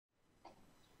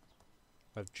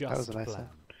I've That was just a nice planned.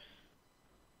 sound.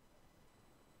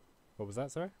 What was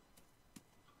that, sorry?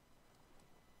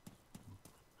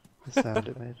 The sound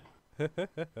it made.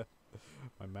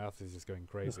 My mouth is just going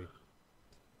crazy.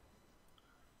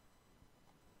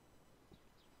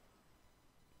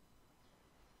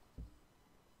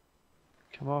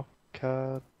 Come on,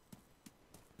 card.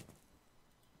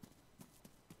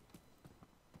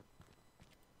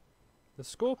 This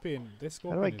scorpion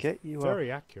How do I is get you off?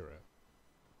 very accurate.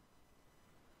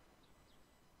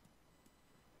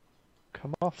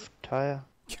 Come off, tire.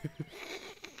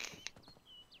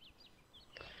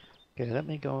 Okay, let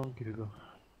me go on Google.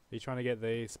 Are you trying to get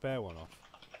the spare one off?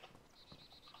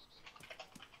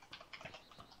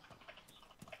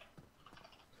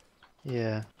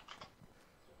 Yeah.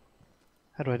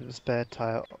 How do I get the spare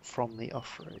tire from the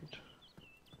off-road?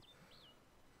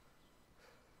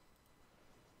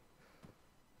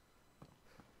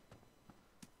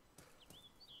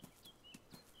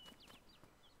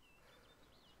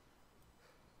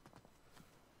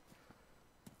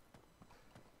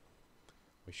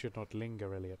 We should not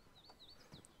linger, Elliot.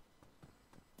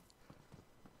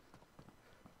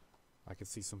 I can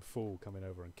see some fool coming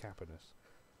over and capping us.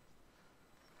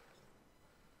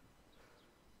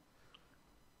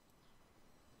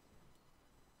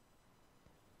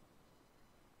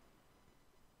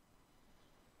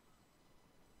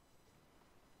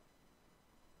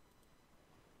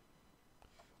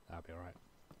 That'll be alright.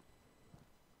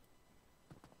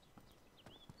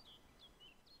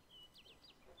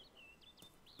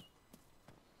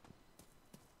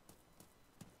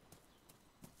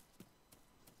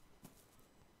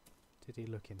 Did he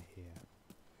look in here?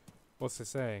 What's it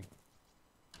saying?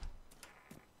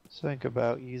 Something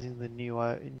about using the new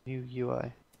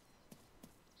UI.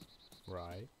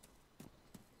 Right.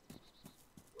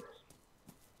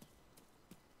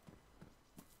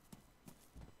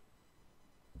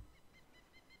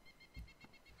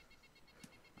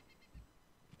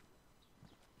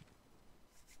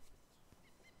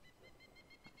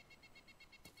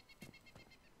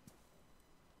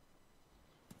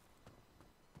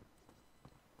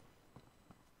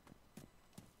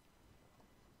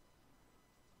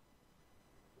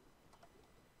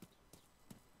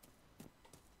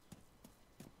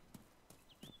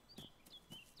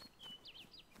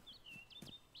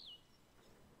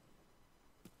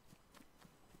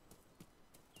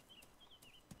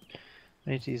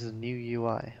 I need to use the new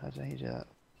UI. How do I do that?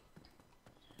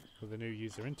 With the new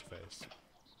user interface.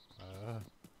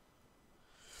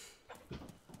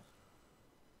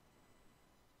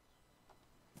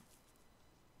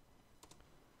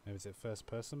 Maybe is it first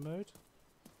person mode?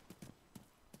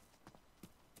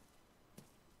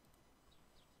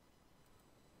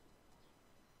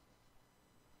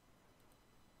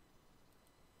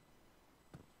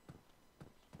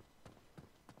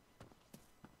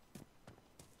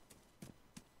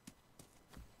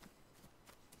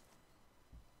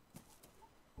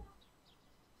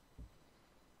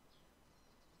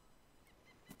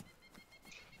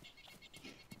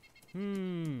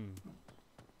 Hmm.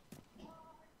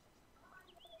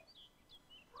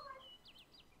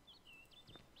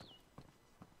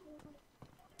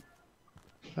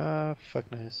 Fuck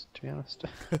knows, to be honest.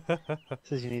 It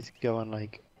says you need to go on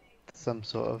like some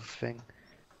sort of thing.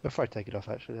 Before I take it off,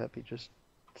 actually, that'd be just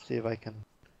see if I can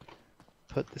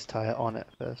put this tire on it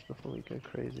first before we go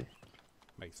crazy.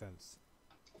 Makes sense.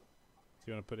 So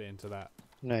you want to put it into that?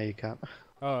 No, you can't.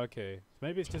 Oh, okay.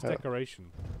 Maybe it's just Oh. decoration.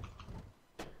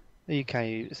 You can.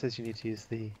 It says you need to use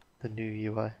the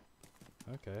new UI.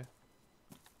 Okay.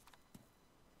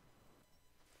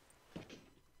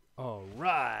 All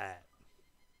right.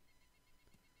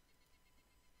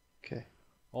 Okay.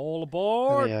 All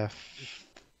aboard.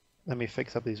 Let me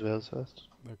fix up these wheels first.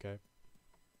 Okay.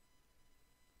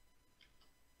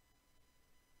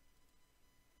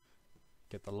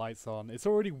 Get the lights on. It's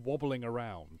already wobbling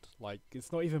around. Like,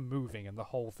 it's not even moving and the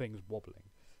whole thing's wobbling.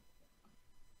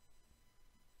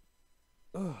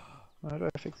 Ugh. How do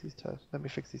I fix these tires? Let me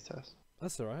fix these tires.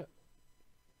 That's alright.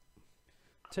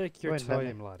 Take your Wait, let me-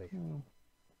 time, laddie.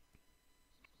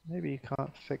 Maybe you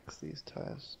can't fix these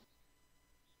tires.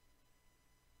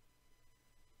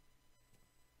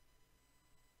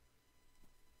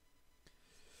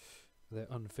 They're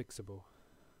unfixable.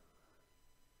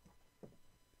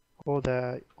 Or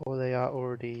they are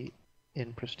already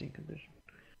in pristine condition.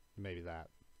 Maybe that.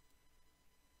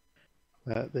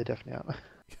 They definitely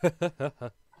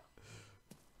aren't.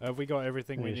 Have we got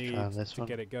everything we Let me just need try on this to one.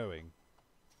 get it going?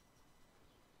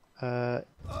 Whoa!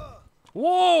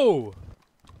 Whoa!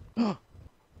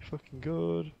 Fucking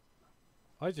good.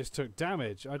 I just took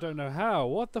damage. I don't know how.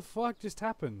 What the fuck just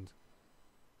happened?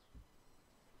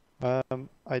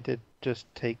 I did just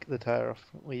take the tire off.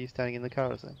 Were you standing in the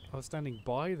car or something? I was standing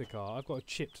by the car. I've got a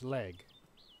chipped leg.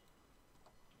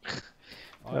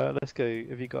 Let's go.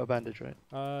 Have you got a bandage, right?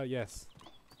 Yes.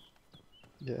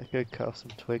 Yeah, go cut off some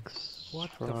twigs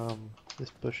What the from this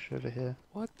bush over here.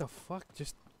 What the fuck?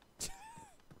 Just.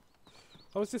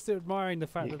 I was just admiring the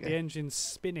fact There that you the go. engine's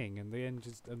spinning and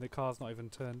the car's not even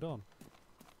turned on.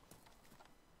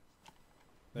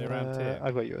 They're around here.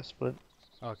 I got you a splint.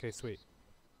 Okay, sweet.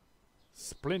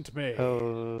 Splint me.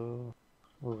 Oh,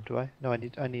 do I? No, I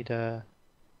need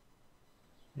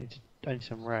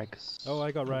some rags. Oh,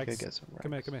 I got Let me rags. Go get some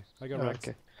rags. Come here. I got Oh, rags.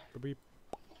 okay. Beep.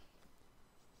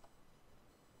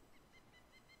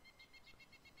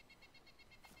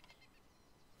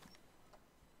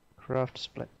 Craft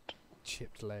splint.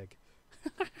 Chipped leg.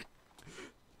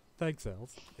 Thanks,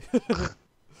 Els.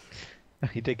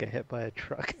 He did get hit by a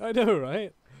truck. I know,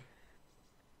 right?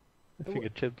 I think a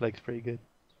chipped leg's pretty good.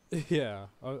 Yeah.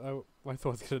 I thought I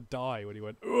was gonna die when he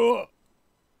went. Ugh!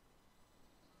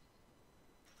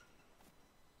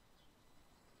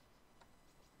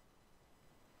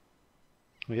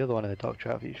 Well, you're the one in the dark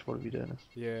trap. You should probably be doing this.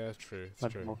 Yeah, it's true. It's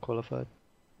Much true. more qualified.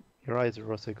 Your eyes have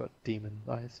also got demon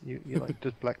eyes. You like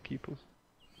just black pupils.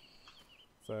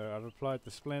 So I've applied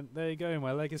the splint. There you go.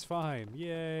 My leg is fine.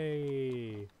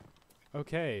 Yay.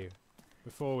 Okay.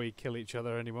 Before we kill each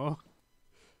other anymore.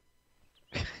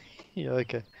 Yeah,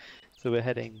 okay. So we're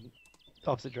heading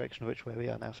opposite direction of which way we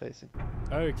are now facing.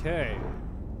 Okay.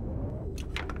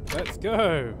 Let's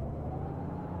go.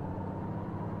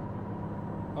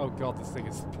 Oh god, this thing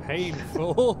is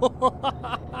painful.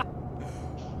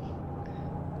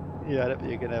 Yeah, I don't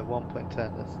think you're gonna have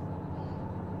 1.10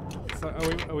 this. So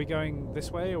are we going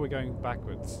this way or are we going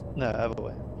backwards? No, other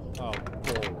way. Oh,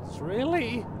 balls.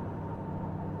 Really?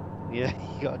 Yeah,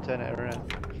 you gotta turn it around.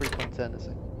 3.10 this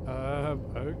thing.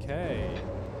 Okay.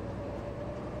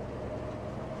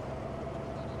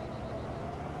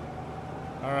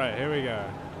 Alright, here we go.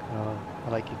 Oh, I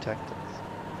like your tactics.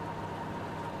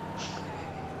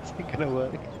 Is it gonna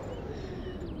work?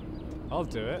 I'll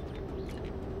do it.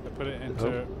 I put it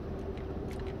into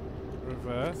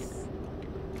reverse.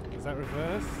 Is that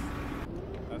reverse?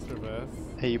 That's reverse.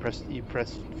 Hey, you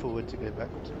press forward to go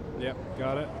backwards. Yep,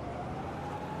 got it.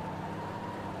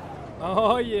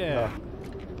 Oh yeah! Oh,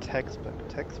 textbook.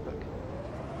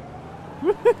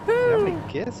 Woohoo! How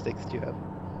many gear sticks do you have?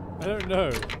 I don't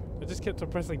know. I just kept on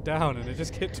pressing down and it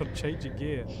just kept on changing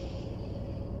gear.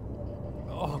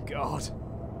 Oh god.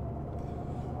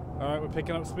 Alright, we're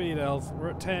picking up speed, Els.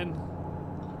 We're at 10.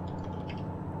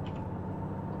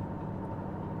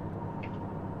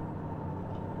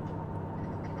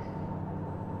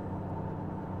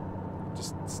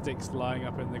 Just sticks lying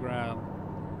up in the ground.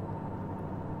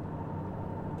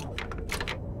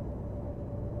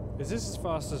 Is this as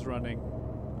fast as running?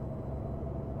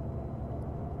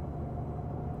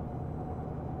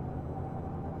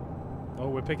 Oh,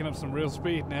 we're picking up some real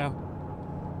speed now.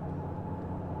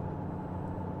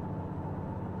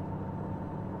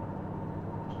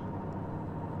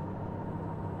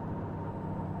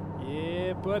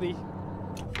 Yeah, buddy.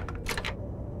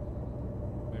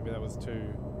 Maybe that was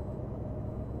too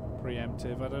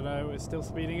preemptive. I don't know. It's still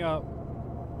speeding up.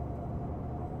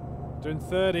 Doing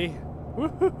 30.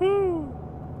 Woohoo!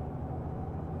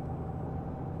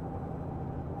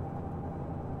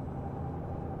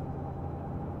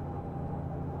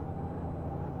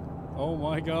 Oh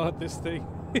my god, this thing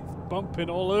is bumping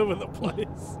all over the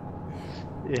place.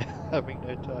 Yeah, having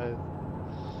no tires.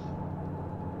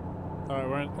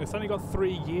 Alright, it's only got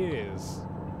 3 years.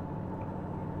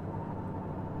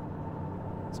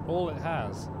 It's all it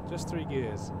has. Just 3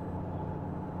 gears.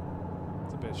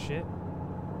 It's a bit of shit.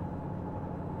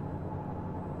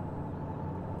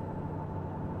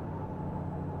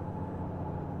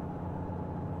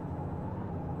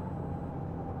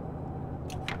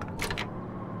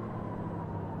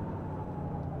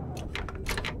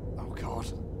 Oh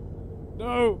god.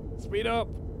 No! Speed up!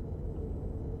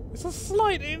 It's a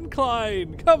slight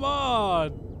incline! Come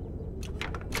on!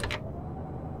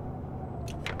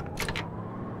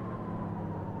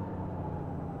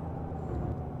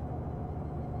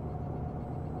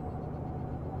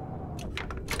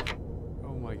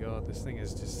 Oh my god, this thing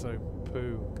is just so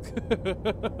poo.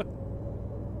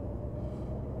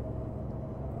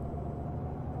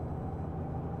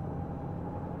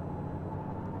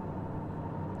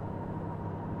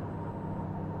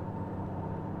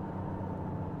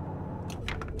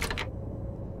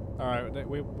 Alright,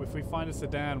 if we find a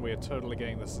sedan, we are totally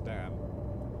getting the sedan.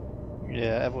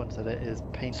 Yeah, everyone said it is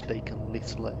painstakingly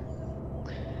slow.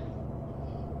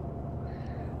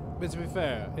 But to be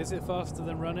fair, is it faster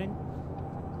than running?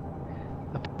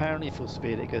 Apparently full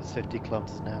speed it goes 50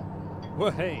 kilometers an hour.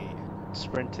 Well, hey!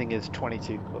 Sprinting is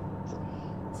 22 kilometers.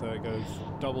 So it goes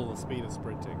double the speed of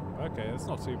sprinting. Okay, that's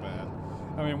not too bad.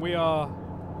 I mean,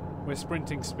 we're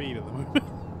sprinting speed at the moment.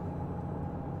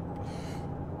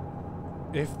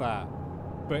 If that.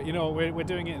 But you know, we're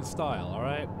doing it in style,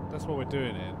 alright? That's what we're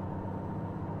doing it in.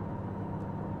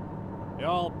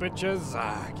 Y'all bitches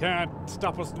can't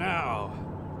stop us now.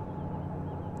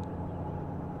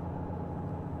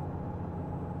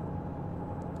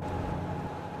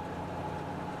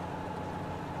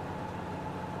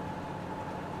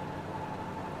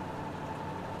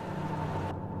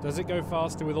 Does it go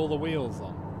faster with all the wheels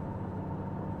on?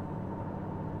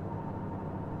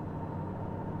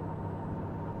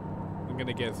 I'm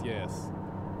gonna guess yes.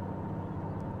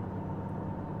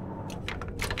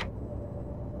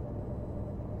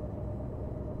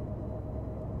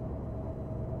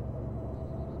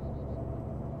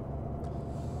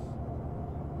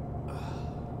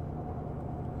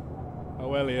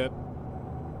 Oh, Elliot.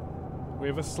 We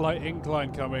have a slight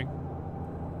incline coming.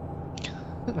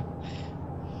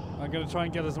 I'm going to try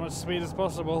and get as much speed as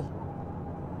possible.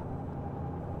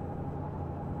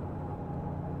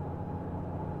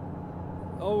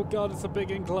 Oh god, it's a big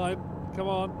incline. Come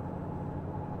on.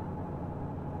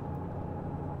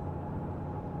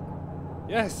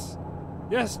 Yes!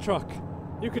 Yes, truck!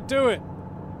 You could do it!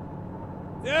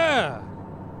 Yeah!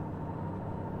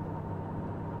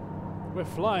 We're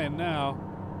flying now.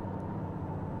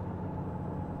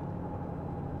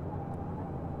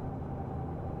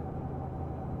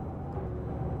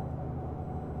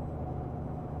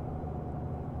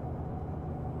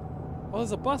 Oh,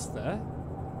 there's a bus there.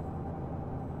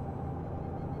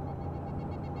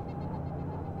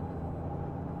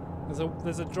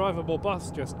 There's a drivable bus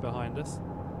just behind us.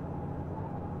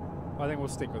 I think we'll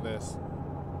stick with this.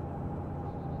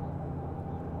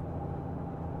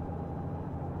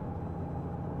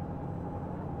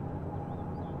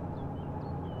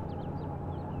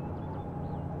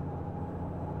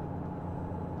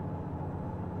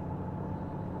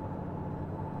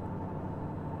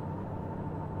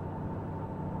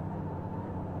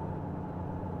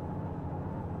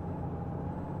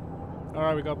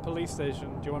 Alright, we got a police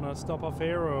station. Do you want to stop off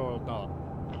here or not?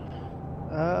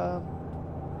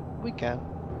 We can.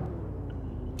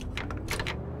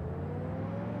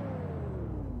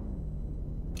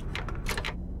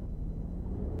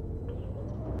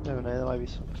 Never know, there might be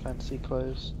some fancy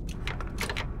clothes.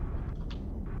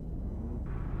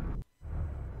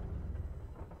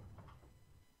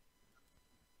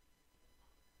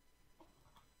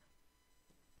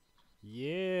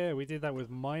 Yeah, we did that with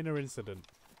minor incident.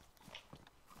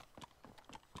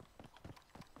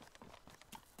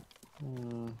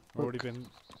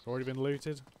 Already been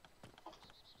looted.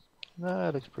 No,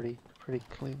 it looks pretty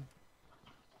clean.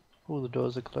 All the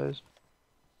doors are closed.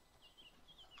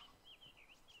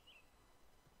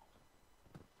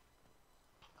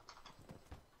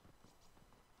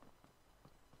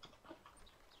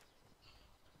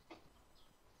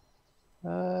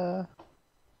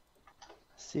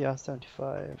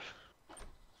 CR-75.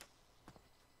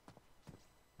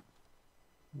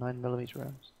 9mm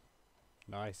rounds.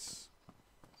 Nice.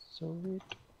 Sweet.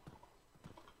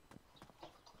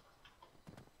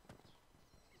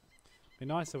 Be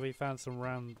nice if we found some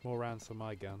more rounds for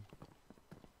my gun.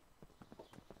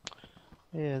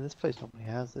 Yeah, this place normally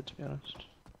has it, to be honest.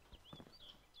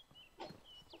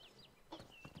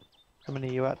 How many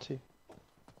are you at to?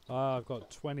 I've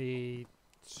got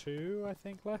 22, I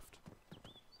think, left.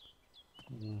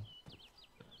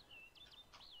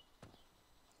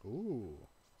 Ooh.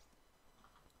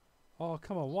 Oh,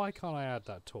 come on, why can't I add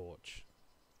that torch?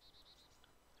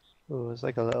 Oh, it's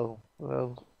like a little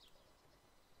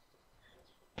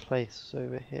place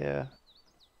over here.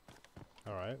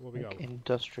 Alright, what we Like got?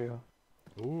 industrial.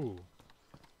 Ooh.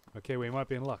 Okay, we might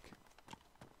be in luck.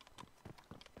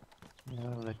 Yeah,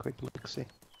 I'm gonna quick look see.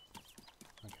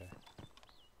 Okay.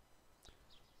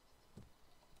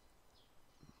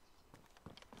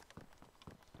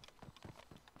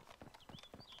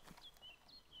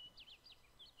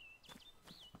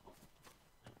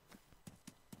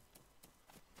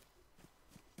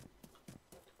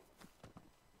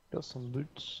 Got some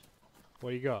boots.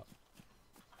 What you got?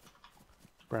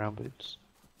 Brown boots.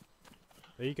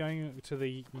 Are you going to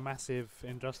the massive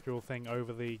industrial thing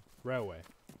over the railway?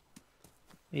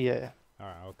 Yeah.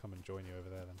 Alright, I'll come and join you over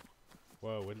there then.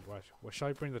 Whoa, why should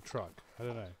I bring the truck? I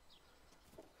don't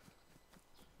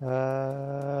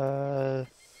know.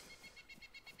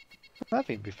 I think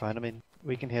it'd be fine. I mean,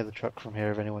 we can hear the truck from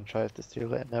here if anyone tries to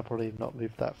steal it, and they'll probably not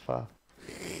move that far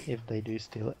if they do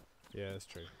steal it. Yeah, that's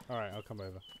true. Alright, I'll come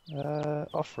over.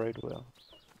 Off-road wheel.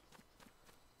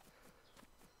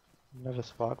 Another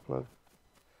spark plug.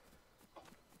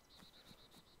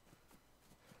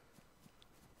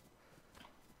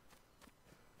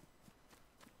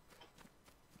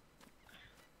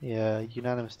 Yeah,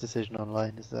 unanimous decision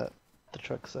online is that the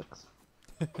truck sucks.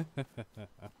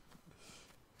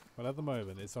 Well, at the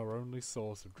moment, it's our only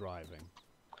source of driving.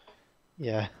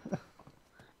 Yeah.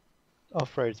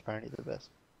 Off-road's apparently the best.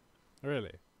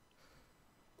 Really?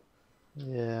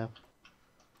 Yeah.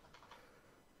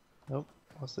 Nope.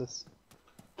 What's this?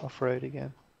 Off-road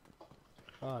again.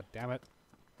 Oh, damn it.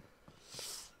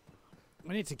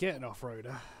 We need to get an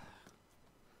off-roader. I've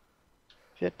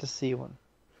yet to see one.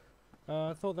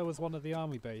 I thought there was one at the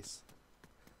army base.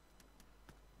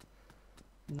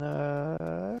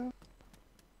 No.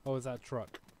 Oh, was that a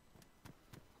truck?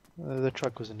 The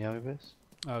truck was in the army base.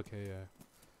 Okay, yeah.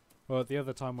 Well, the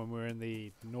other time when we were in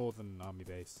the northern army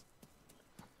base.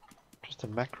 Just a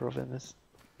Makarov in this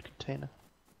container.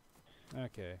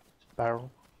 Okay.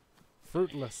 Barrel.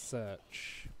 Fruitless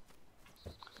search.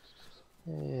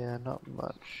 Yeah, not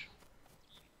much.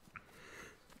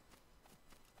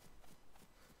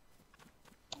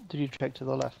 Did you check to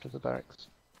the left of the barracks?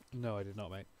 No, I did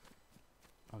not, mate.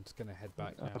 I'm just gonna head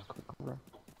back I'll now. have a quick run.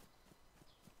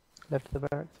 Left of the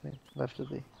barracks, I mean. Left of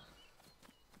the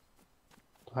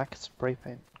black spray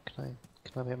paint. Can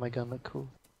I make my gun look cool?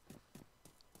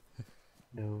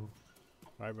 No.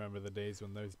 I remember the days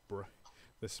when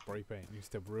the spray paint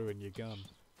used to ruin your gun.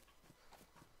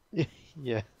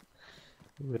 Yeah.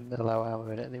 We wouldn't allow ammo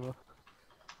in it anymore.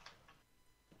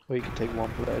 Or you could take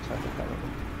one bullet at a time with that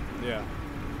one. Yeah.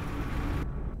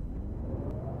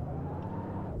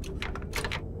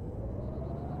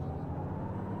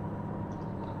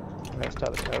 Right,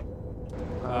 start the car.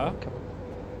 Come on.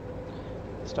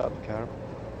 Start the car.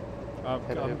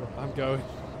 Head over. I'm going.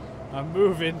 I'm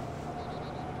moving.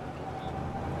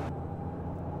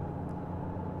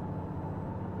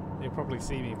 You probably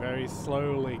see me very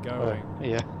slowly going.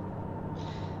 Yeah.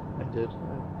 I did.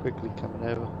 Quickly coming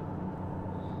over.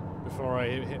 Before I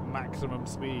hit maximum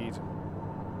speed.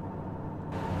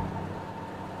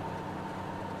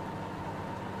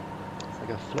 It's like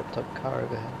a flipped up car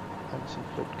over here. I haven't seen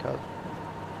flipped cars before.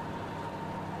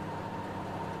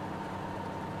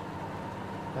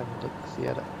 I haven't looked to see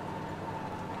at it.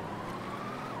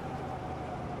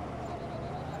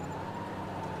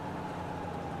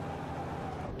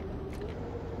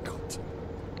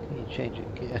 Can you change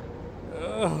it gear?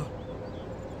 Ugh.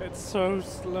 It's so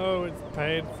slow, it's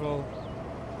painful.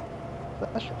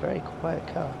 That's a very quiet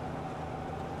car.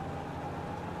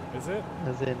 Is it?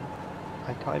 As in,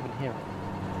 I can't even hear it.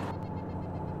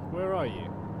 Where are you?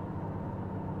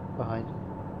 Behind you.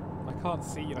 I can't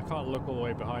see you. I can't look all the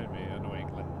way behind me,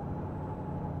 annoyingly.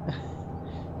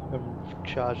 I'm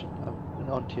charging. I'm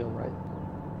onto your right.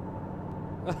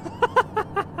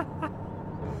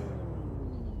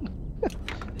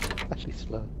 Actually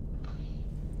slow.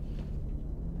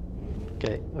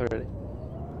 Okay, we're ready.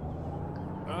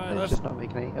 Alright, It's just not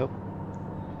making any. Oh.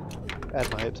 I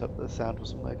had my hopes up that the sound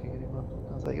wasn't working anymore.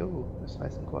 I was like, oh, it's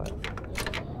nice and quiet.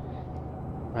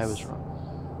 I was wrong.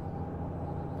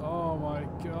 Oh my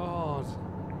god.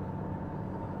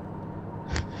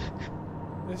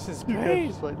 This is pain.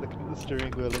 Just like looking at the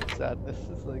steering wheel in sadness.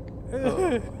 It's like,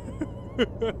 oh.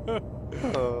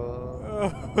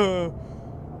 Oh.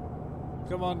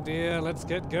 Come on, dear, let's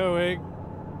get going.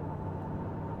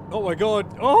 Oh my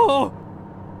god. Oh!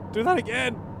 Do that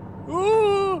again.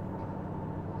 Ooh!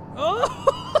 Oh!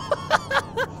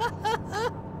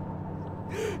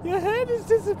 Your head is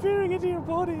disappearing into your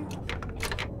body.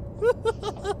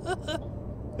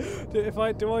 Do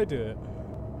I do it?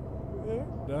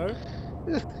 No?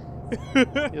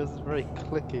 Yours is very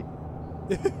clicky.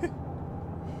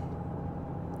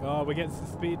 Oh, we're getting some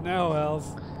speed now,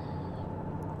 Els.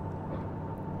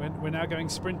 We're now going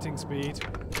sprinting speed.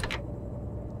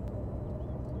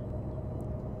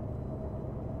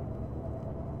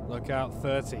 Look out,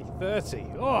 30.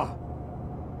 30! Oh!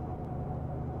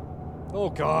 Oh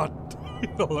god!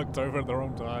 I looked over at the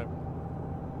wrong time.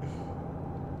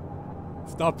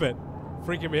 Stop it.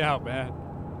 Freaking me out, man.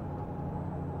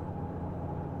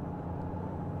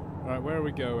 Alright, where are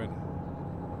we going?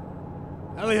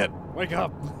 Elliot, wake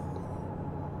up!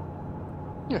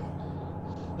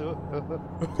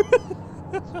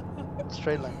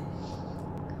 Straight line.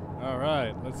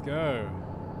 Alright, let's go.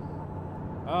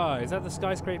 Ah, is that the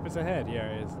skyscrapers ahead? Yeah,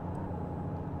 it is.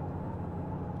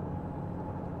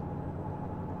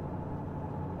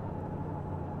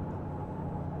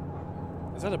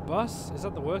 Is that a bus? Is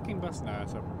that the working bus? No,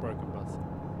 it's a broken bus.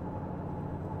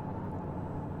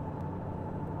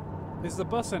 Is the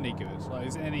bus any good? Like,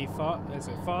 is it any is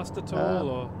it fast at all,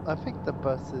 or I think the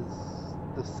bus is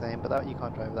the same, but that you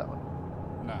can't drive that one.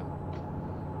 no?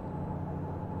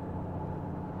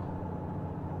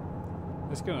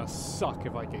 It's gonna suck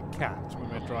if I get capped when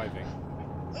we're driving.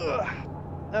 Ugh.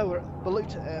 Now we're at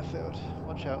Baluta Airfield.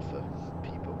 Watch out for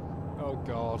people. Oh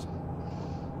god.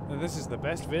 And this is the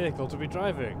best vehicle to be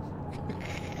driving.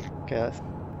 Okay, let's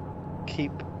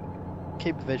keep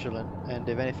vigilant, and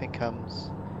if anything comes...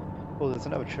 Oh, there's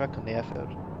another truck on the airfield.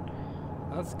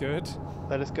 That's good.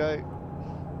 Let us go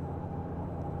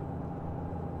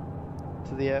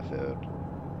to the airfield.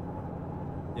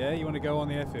 Yeah, you want to go on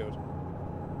the airfield?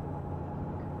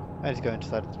 I need to go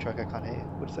inside of the truck, I can't hear you.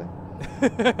 What'd you say?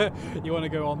 You want to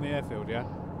go on the airfield, yeah?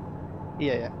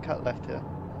 Yeah, cut left here.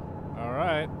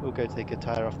 Alright. We'll go take a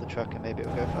tyre off the truck and maybe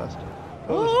it'll go faster.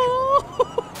 Oh!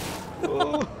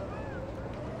 Oh!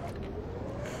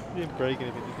 You didn't brake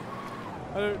anything, did you?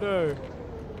 I don't know.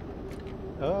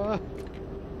 Ah!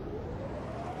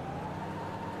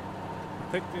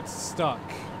 I think it's stuck.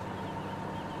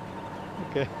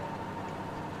 Okay.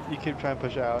 You keep trying to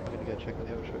push it out, I'm gonna go check on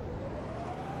the other truck.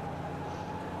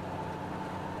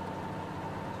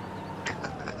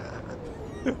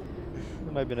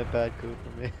 That might have been a bad call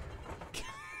for me.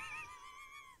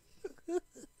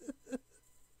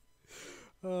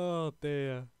 Oh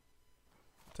dear.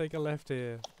 Take a left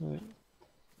here. Right.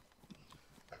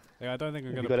 Yeah, I don't think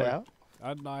I'm Have gonna you got it out?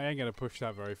 I ain't gonna push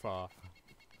that very far.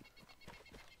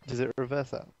 Does it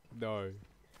reverse out? No.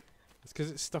 It's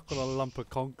because it's stuck on a lump of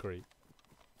concrete.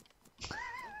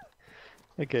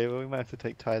 Okay, well we might have to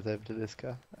take tyres over to this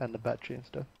car and the battery and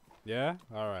stuff. Yeah?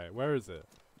 Alright, where is it?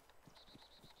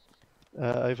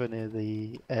 Over near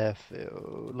the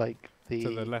airfield, like the... To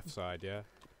the left side, yeah?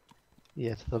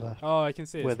 Yeah, to the left. Oh, I can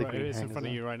see it. Where It's, the right, green it's in hangers front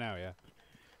of are. you right now, yeah?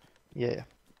 Yeah. Okay,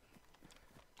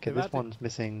 They've this added- one's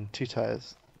missing 2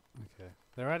 tyres. Okay.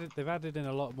 They've added in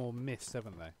a lot more mist,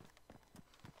 haven't they?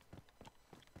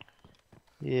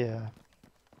 Yeah.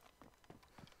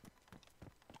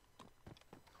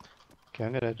 Okay,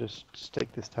 I'm gonna just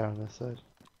stick this tyre on this side.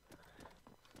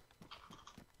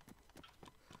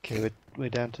 Okay, we're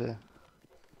down to...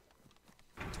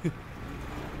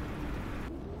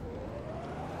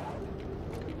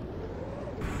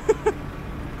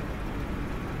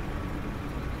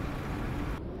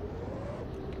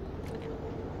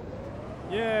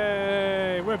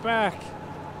 Yay! We're back!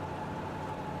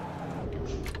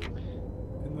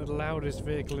 In the loudest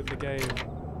vehicle in the game.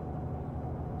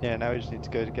 Yeah, now we just need to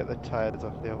go to get the tyres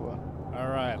off the other one.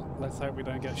 Alright, let's hope we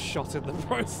don't get shot in the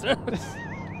process.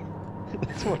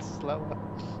 This one's slower.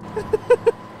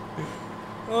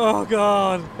 Oh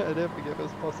god! I don't think it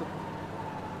was possible.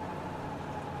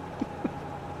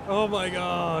 Oh my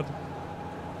god!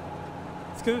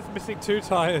 It's because it's missing 2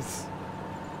 tyres.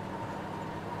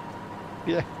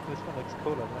 Yeah, this one looks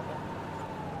cooler than that.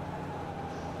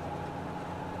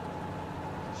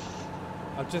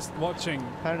 I'm just watching.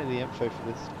 Apparently the info for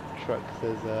this truck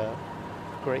says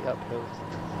great uphills.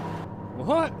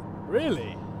 What?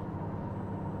 Really?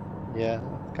 Yeah,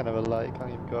 it's kind of a lie,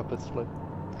 can't even go up a slope.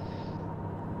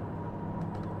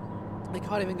 They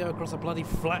can't even go across a bloody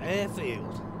flat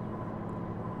airfield.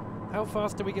 How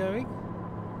fast are we going?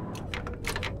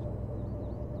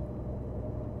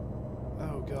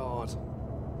 Oh god.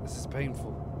 This is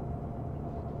painful.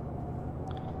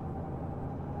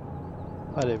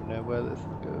 I don't even know where this is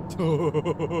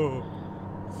going.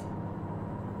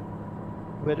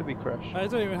 Where did we crash? I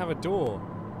don't even have a door.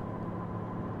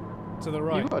 To the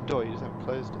right. You've got a door, you just haven't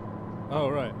closed it. Oh,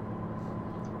 right.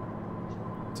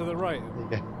 To the right. There you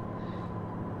go.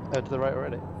 Oh, to the right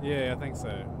already? Yeah, I think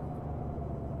so.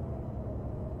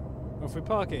 Well, if we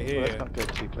park it Well, here... let's not go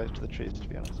too close to the trees, to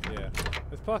be honest. Yeah.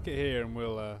 Let's park it here and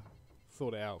we'll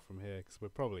sort it out from here, because we're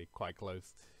probably quite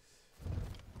close.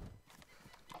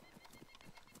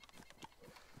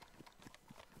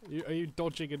 Are you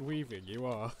dodging and weaving? You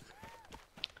are.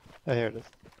 Oh, here it is.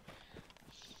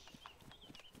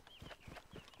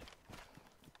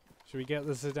 Should we get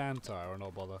the sedan tyre or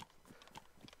not bother?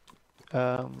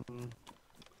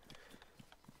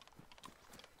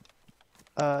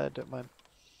 I don't mind.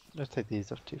 Let's take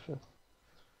these off too first.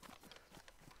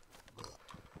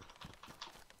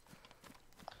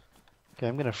 Okay,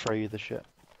 I'm gonna throw you the shit.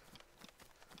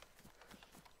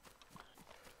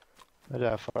 I don't know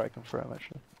how far I can throw him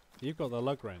actually. You've got the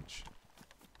lug wrench.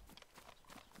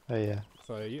 Oh yeah.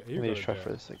 So you Let me got just try for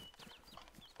this thing.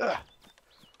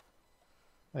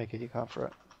 Okay, you can't throw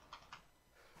it.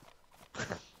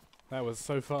 That was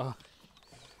so far.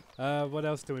 What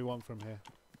else do we want from here?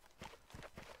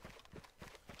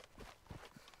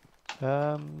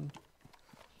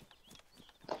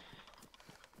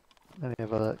 Let me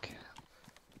have a look.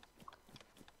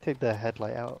 Take the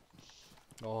headlight out.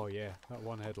 Oh yeah, that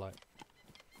one headlight.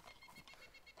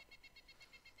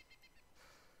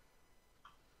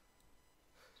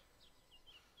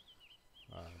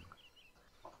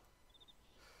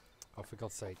 Oh, for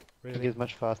God's sake! I think Really? it's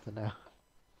much faster now.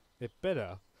 It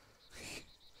better.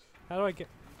 How do I get?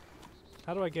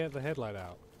 How do I get the headlight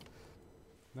out?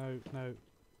 No, no.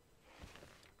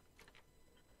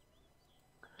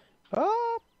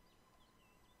 Oh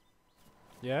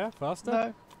Yeah, faster.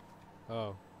 no!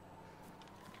 Oh,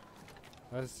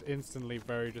 that's instantly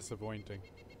very disappointing.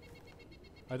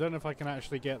 I don't know if I can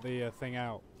actually get the thing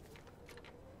out.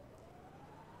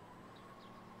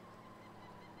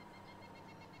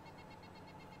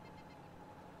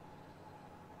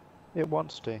 It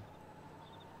wants to.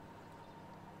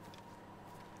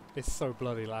 It's so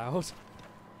bloody loud.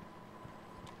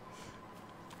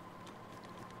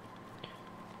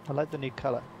 I like the new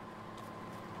colour.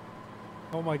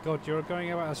 Oh my God, you're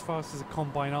going about as fast as a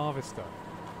combine harvester.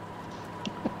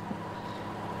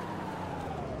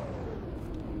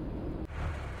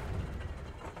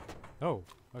 Oh,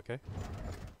 okay.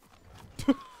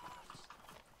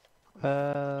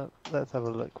 Let's have a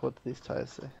look. What do these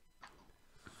tyres say?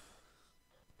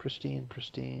 Pristine,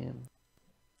 pristine.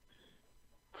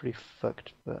 Pretty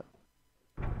fucked, but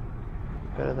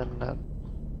better than none.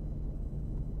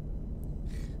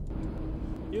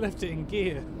 You left it in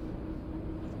gear.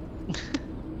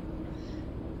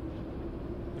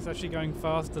 It's actually going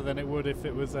faster than it would if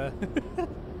it was if I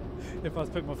was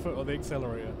putting my foot on the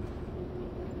accelerator.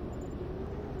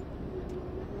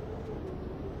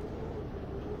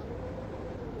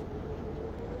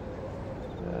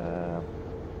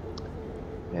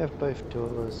 We have both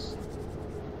doors.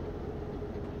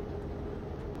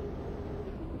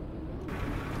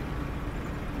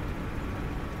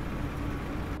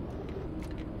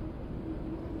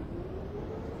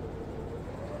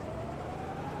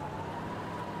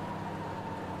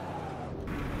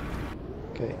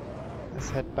 Okay, let's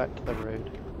head back to the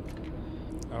road.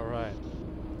 Alright.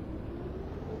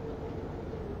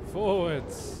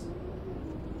 Forwards!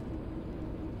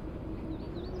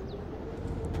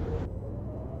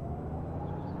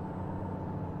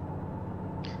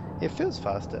 It feels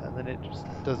faster, and then it just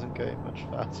doesn't go much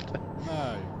faster.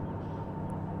 No.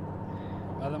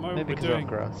 At the moment Maybe we're because we're on doing...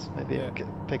 grass. Maybe yeah. it'll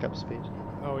get, pick up speed.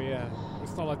 Oh yeah.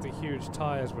 It's not like the huge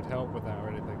tyres would help with that or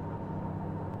anything.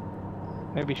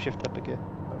 Maybe shift up again.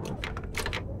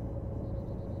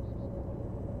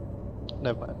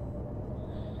 Never mind.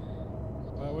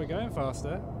 Well, we're going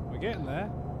faster. We're getting there.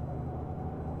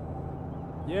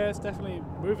 Yeah, it's definitely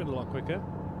moving a lot quicker.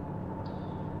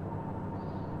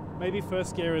 Maybe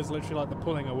first gear is literally like the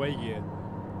pulling away gear.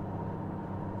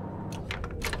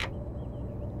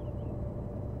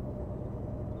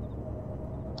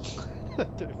 I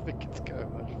don't think it's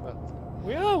going much faster.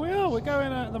 We are. We're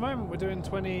going at the moment. We're doing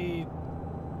 20,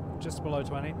 just below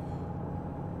 20.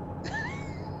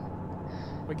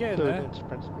 We're getting So we're there. doing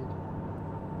sprint speed.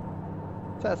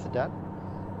 So that's the done.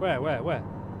 Where?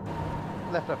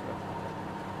 Left.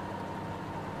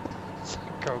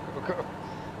 Go.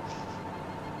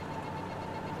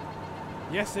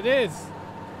 Yes, it is.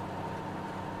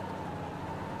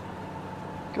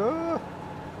 Go!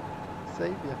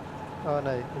 Saviour. Oh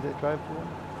no, is it drivable one?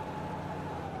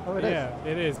 Oh, it is. Yeah,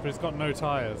 it is, but it's got no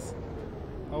tyres.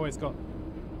 Oh, it's got...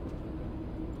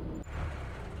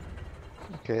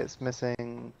 Okay, it's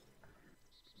missing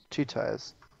 2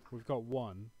 tyres. We've got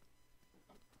one.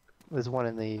 There's one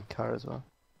in the car as well.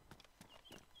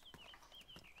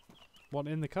 One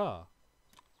in the car.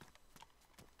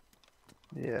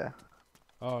 Yeah.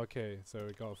 Oh, okay. So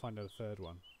we got to find a third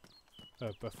one.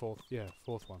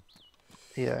 Fourth one.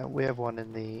 Yeah, we have one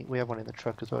in the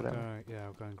truck as well, don't we? Yeah,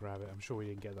 I'll go and grab it. I'm sure we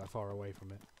didn't get that far away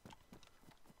from it.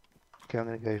 Okay, I'm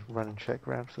gonna go run and check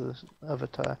around for this other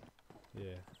tyre.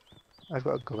 Yeah. I've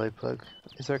got a glow plug.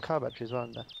 Is there a car battery as well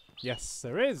in there? Yes,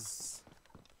 there is.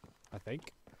 I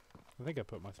think I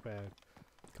put my spare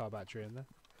car battery in there.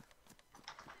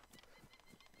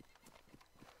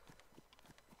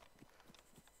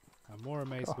 I'm more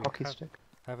amazed Got a we hockey stick.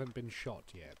 haven't been shot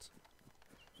yet.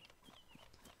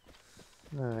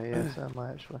 No, yes, I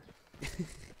might actually.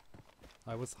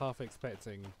 I was half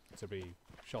expecting to be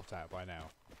shot at by now.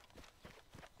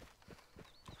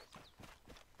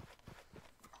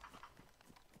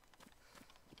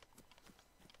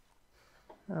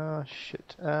 Oh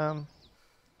shit. So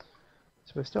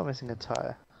we're still missing a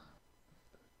tyre.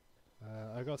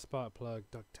 I got a spark plug,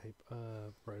 duct tape,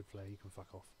 road flare. You can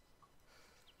fuck off.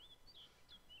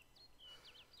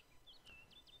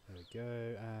 There we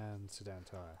go, and sedan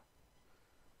tyre.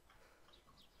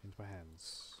 into my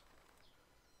hands.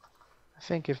 I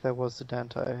think if there was a down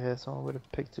tire here, someone would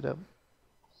have picked it up.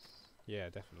 Yeah,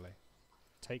 definitely.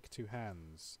 Take 2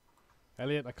 hands.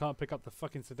 Elliot, I can't pick up the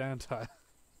fucking sedan tire.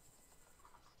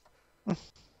 I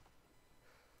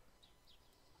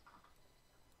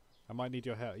might need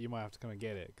your help. You might have to come and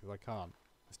get it because I can't.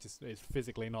 It's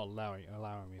physically not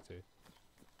allowing me to.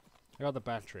 I got the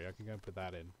battery. I can go and put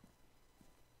that in.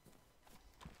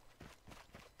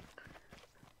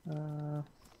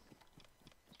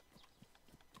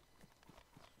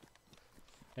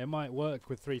 It might work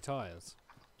with 3 tires.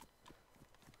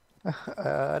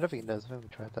 I don't think it does. I think we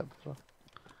tried that before.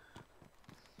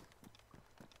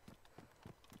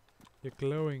 You're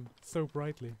glowing so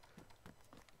brightly.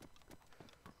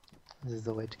 This is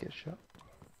the way to get shot.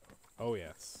 Oh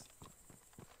yes.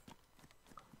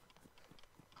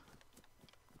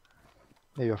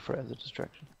 Maybe offer it as a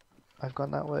distraction. I've gone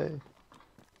that way.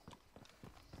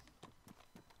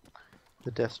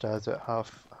 The Death Star's at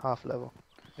half level.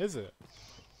 Is it?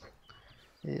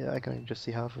 Yeah, I can only just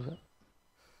see half of it.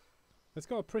 It's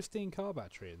got a pristine car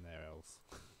battery in there, else.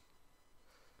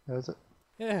 Oh, is it?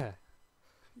 Yeah.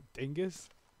 Dingus.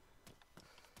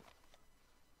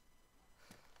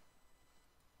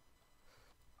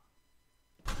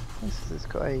 It's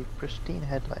got a pristine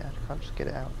headlight. I can't just get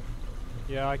it out.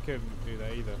 Yeah, I couldn't do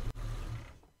that either.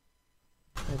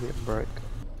 Maybe it broke.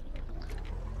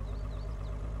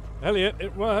 Elliot,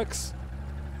 it works.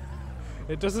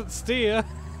 It doesn't steer,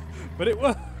 but it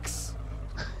works.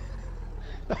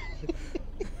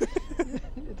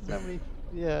 It doesn't have any.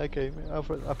 Yeah, okay. I'll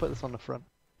put this on the front.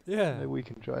 Yeah. Maybe we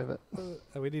can drive it.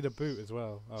 And we need a boot as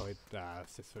well. Oh, it's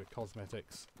just for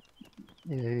cosmetics.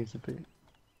 Yeah, here's a boot.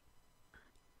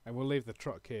 And we'll leave the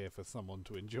truck here for someone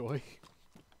to enjoy.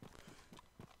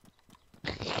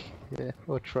 Yeah,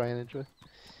 or try and enjoy.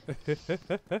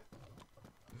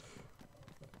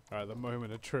 Alright, the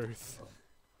moment of truth.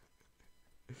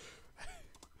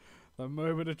 The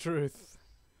moment of truth.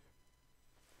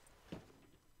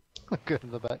 Good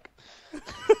in the back.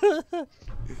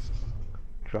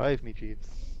 Drive me, Jeeves.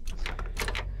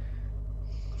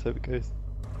 So it goes.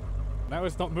 Now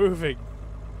it's not moving.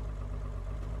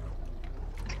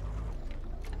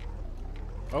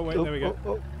 Oh wait, there we go.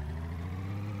 Oh.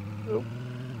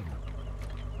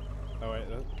 Oh wait,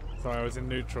 sorry, I was in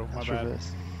neutral. My bad.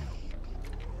 Reverse.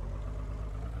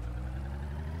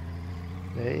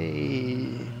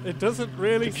 Hey. It doesn't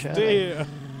really Good steer.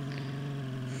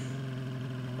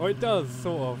 Oh, it does,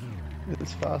 sort of.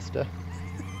 It's faster.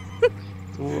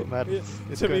 It's all that matters. Yeah,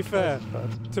 It's to be going fair, twice as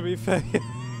fast. to be fair,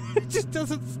 it just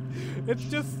doesn't. It's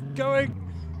just going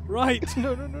right.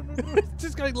 No. It's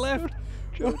just going left.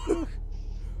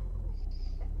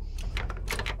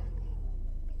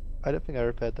 I don't think I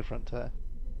repaired the front tire.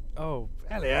 Oh,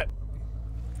 Elliot.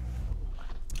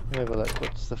 Let me have a look.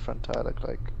 What's the front tire look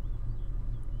like?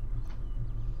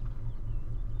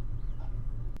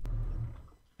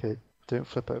 Okay, don't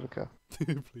flip over, car.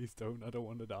 Please don't. I don't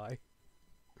want to die.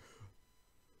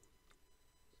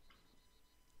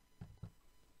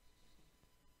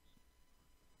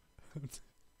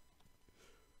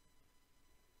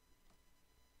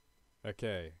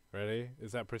 Okay, ready?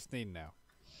 Is that pristine now?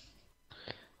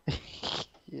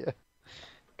 Yeah.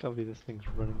 Can't believe this thing's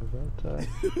running without tire.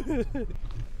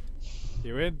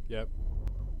 You in? Yep.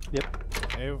 Yep.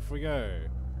 Here we go.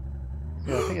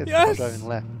 Yeah, I think it's Yes! driving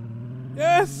left.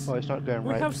 Yes! Oh, it's not going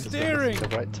We right. have because steering! it's the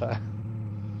right tire.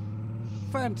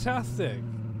 Fantastic!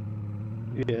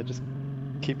 Yeah, just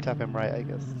keep tapping right, I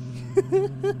guess.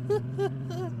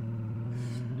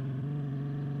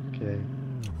 Okay.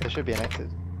 There should be an exit.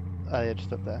 Oh yeah,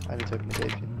 just up there. I need to open the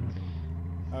gate.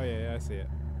 Oh yeah, I see it.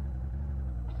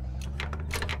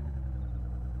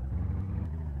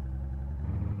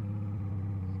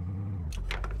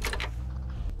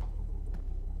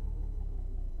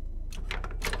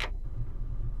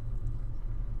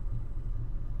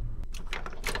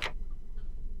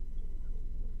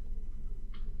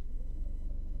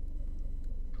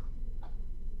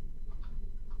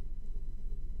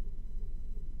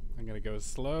 I'm gonna go as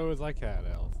slow as I can,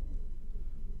 Elf.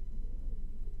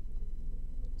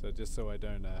 So just so I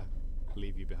don't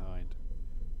leave you behind.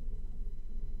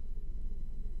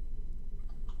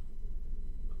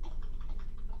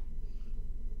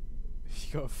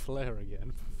 You got a flare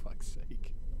again, for fuck's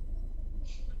sake.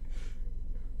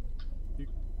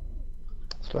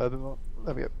 Slow a bit more.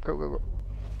 There we go. Go.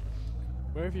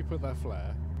 Where have you put that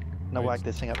flare? Now Wait. whack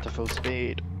this thing up to full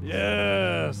speed.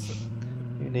 Yes!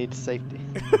 You need safety.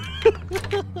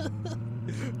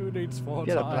 Who needs 4 You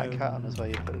get a tires? black hat on as well,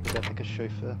 you put it together like a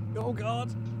chauffeur. Oh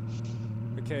god!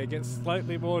 Okay, it gets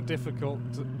slightly more difficult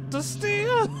to steer!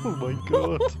 Oh my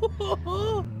god.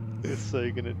 We're so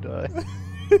gonna die.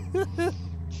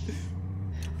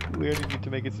 We only need to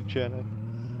make it to Cherno.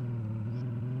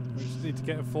 We just need to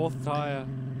get a 4th tyre.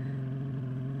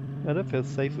 I don't feel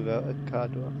safe without a car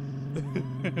door.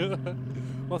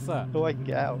 What's that? Oh, I can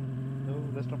get out. No,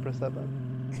 let's not press that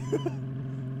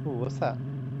button. Oh, what's that?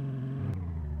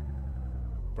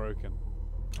 Broken.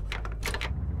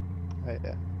 Oh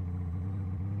yeah.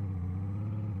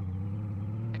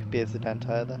 Could be a sedan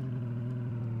tyre then.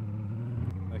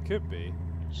 There could be.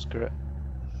 Screw it.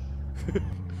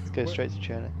 Let's go straight to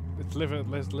Cherno. Let's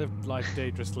live life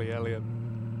dangerously, Elliot.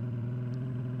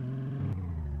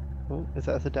 Oh, is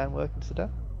that a sedan working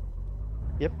sedan?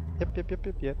 Yep. Oh,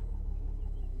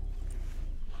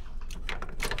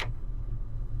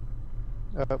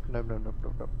 no.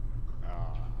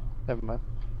 Ah. Never mind.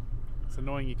 It's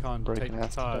annoying you can't Broken take the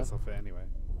ass tyres sedan. off it anyway.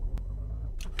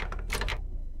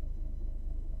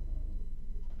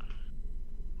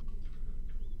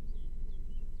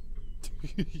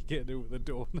 You get it with the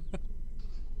door now.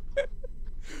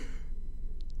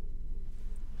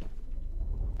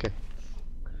 Okay.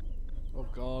 Oh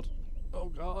god. Oh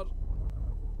god.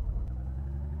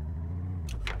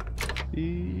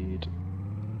 Speed.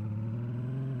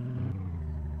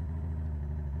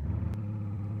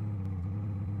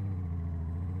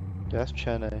 Yeah, that's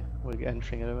Cherno. We're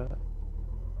entering in a minute.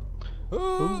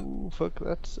 Ooh, fuck,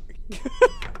 that's...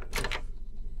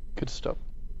 Good stop.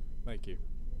 Thank you.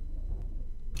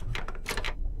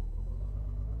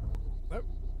 Nope.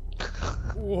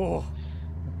 Whoa.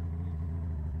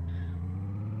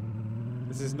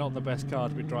 This is not the best car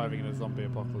to be driving in a zombie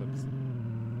apocalypse.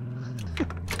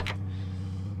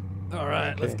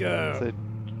 Alright, let's go. So,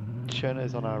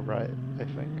 Cherno's on our right, I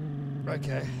think.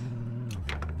 Okay.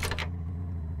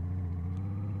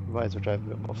 Might as well drive a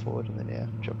bit more forward and then, yeah,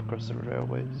 jump across the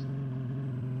railways.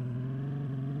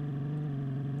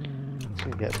 It's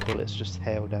gonna get bullets just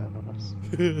hail down on us.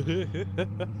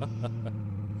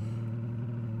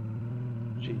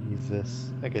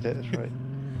 Jesus. I get it, that's right.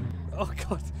 Oh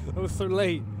god, that was so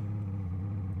late.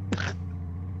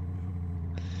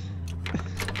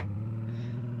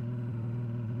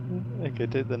 Okay,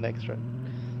 do the next run.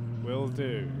 Will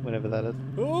do. Whenever that is.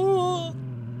 Oh!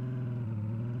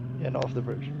 Yeah, not off the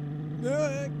bridge.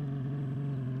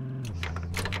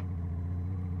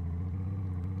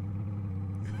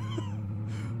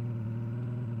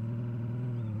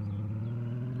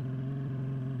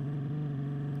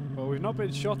 Well, we've not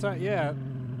been shot at yet.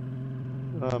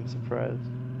 Oh, I'm surprised.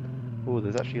 Oh,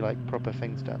 there's actually like proper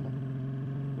things down there.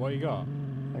 What you got?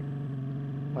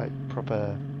 Like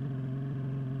proper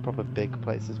big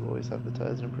places will always have the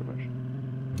tyres in pretty much.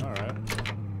 Alright.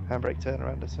 Handbrake turn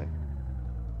around this thing.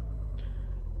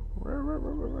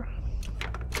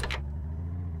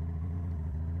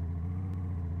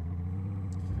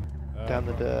 Down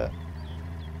the dirt.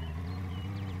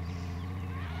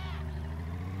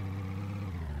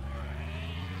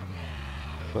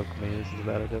 Fuck me, this is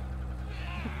about it.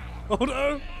 Oh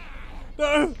no!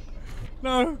 No!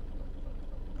 No!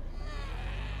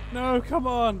 No, come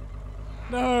on!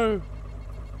 No!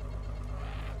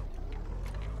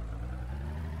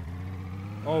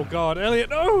 Oh god, Elliot,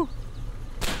 no!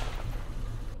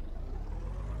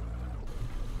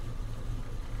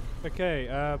 Okay,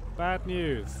 bad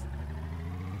news.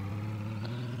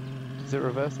 Does it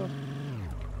reverse off?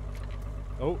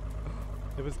 Oh,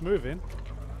 it was moving.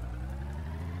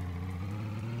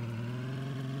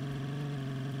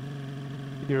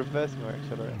 You're reversing or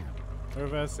accelerating?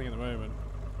 Reversing at the moment.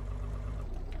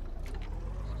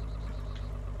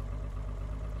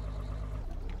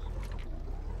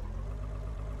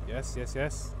 Yes, yes,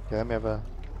 yes. Okay, let me have a...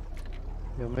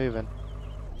 You're moving.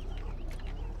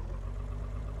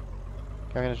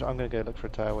 Okay, I'm gonna go look for a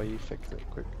tyre while you fix it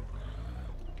quick.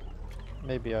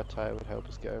 Maybe our tyre would help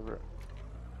us get over it.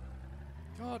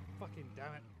 God fucking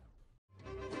damn it.